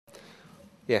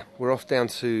Yeah, we're off down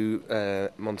to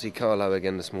Monte Carlo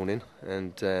again this morning,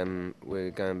 and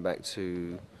we're going back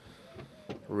to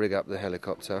rig up the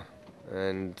helicopter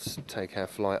and take our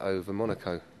flight over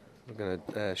Monaco. We're going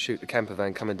to shoot the camper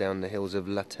van coming down the hills of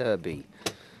La Turbie,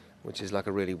 which is like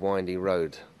a really windy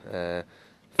road,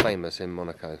 famous in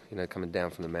Monaco, you know, coming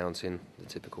down from the mountain, the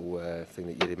typical thing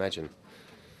that you'd imagine.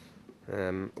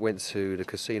 Went to the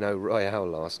Casino Royale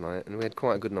last night, and we had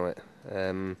quite a good night.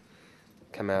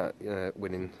 Come out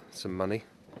winning some money,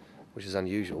 which is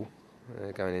unusual,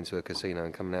 going into a casino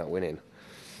and coming out winning.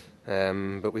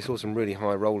 But we saw some really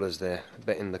high rollers there,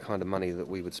 betting the kind of money that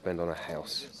we would spend on a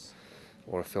house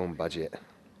or a film budget.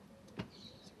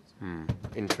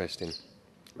 Interesting.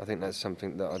 I think that's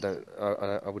something that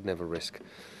I would never risk.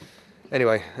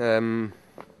 Anyway,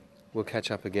 we'll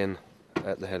catch up again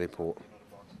at the heliport.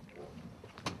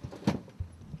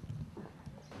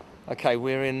 Okay,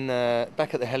 we're in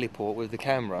back at the heliport with the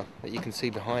camera that you can see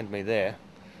behind me there.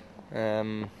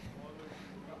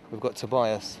 We've got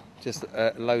Tobias just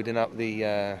loading up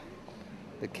the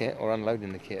kit, or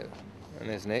unloading the kit, and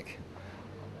there's Nick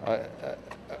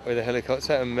with a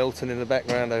helicopter, and Milton in the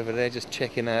background over there just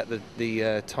checking out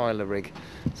the Tyler rig.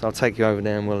 So I'll take you over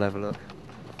there and we'll have a look.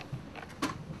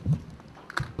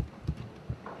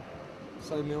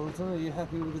 So Milton, are you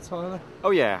happy with the Tyler?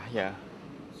 Oh yeah.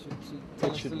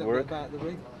 Tell us a little bit about the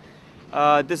rig.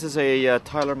 This is a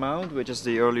Tyler mount, which is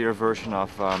the earlier version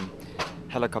of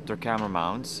helicopter camera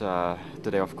mounts.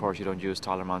 Today, of course, you don't use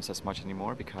Tyler mounts as much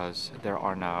anymore because there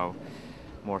are now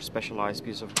more specialized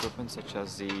pieces of equipment, such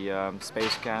as the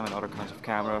space cam and other kinds of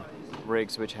camera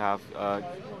rigs, which have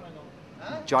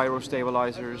gyro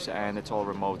stabilizers, and it's all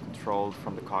remote controlled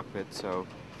from the cockpit. So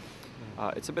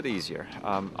it's a bit easier.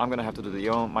 I'm going to have to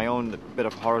do my own bit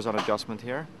of horizontal adjustment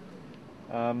here.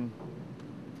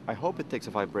 I hope it takes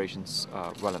the vibrations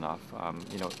well enough.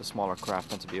 You know, the smaller craft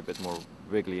tend to be a bit more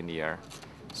wiggly in the air.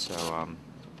 So,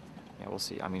 yeah, we'll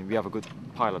see. I mean, we have a good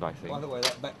pilot, I think. By the way,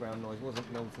 that background noise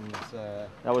wasn't Milton's...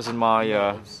 that was in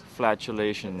my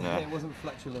flatulation. It wasn't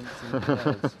flatulence in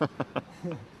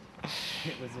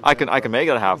his I can make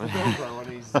that happen. On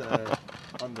his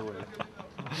underwear.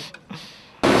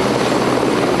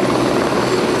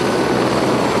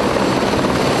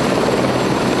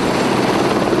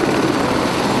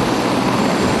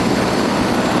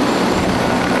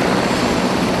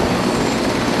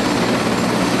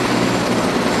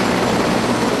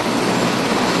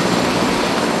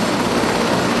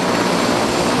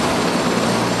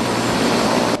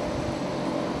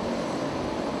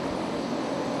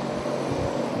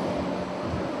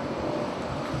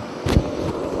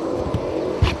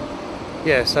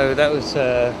 Yeah, so that was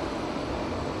a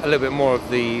little bit more of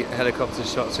the helicopter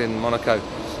shots in Monaco.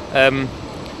 So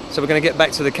we're going to get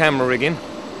back to the camera rigging.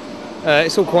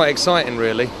 It's all quite exciting,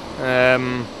 really.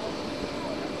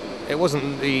 It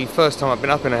wasn't the first time I've been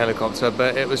up in a helicopter,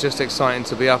 but it was just exciting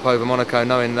to be up over Monaco,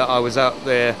 knowing that I was out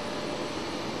there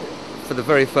for the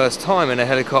very first time in a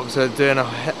helicopter doing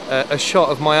a shot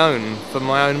of my own for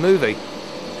my own movie.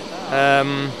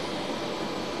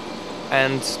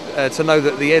 And to know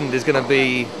that the end is going to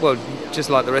be, well, just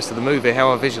like the rest of the movie,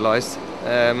 how I visualised.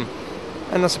 And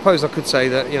I suppose I could say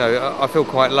that, you know, I feel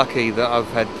quite lucky that I've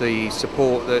had the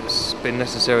support that's been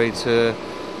necessary to,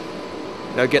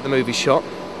 you know, get the movie shot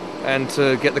and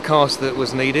to get the cast that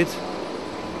was needed,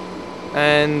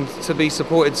 and to be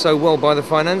supported so well by the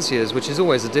financiers, which is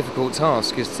always a difficult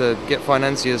task, is to get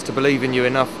financiers to believe in you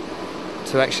enough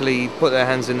to actually put their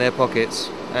hands in their pockets.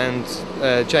 And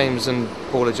James and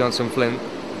Paula Johnson Flint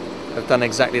have done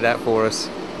exactly that for us.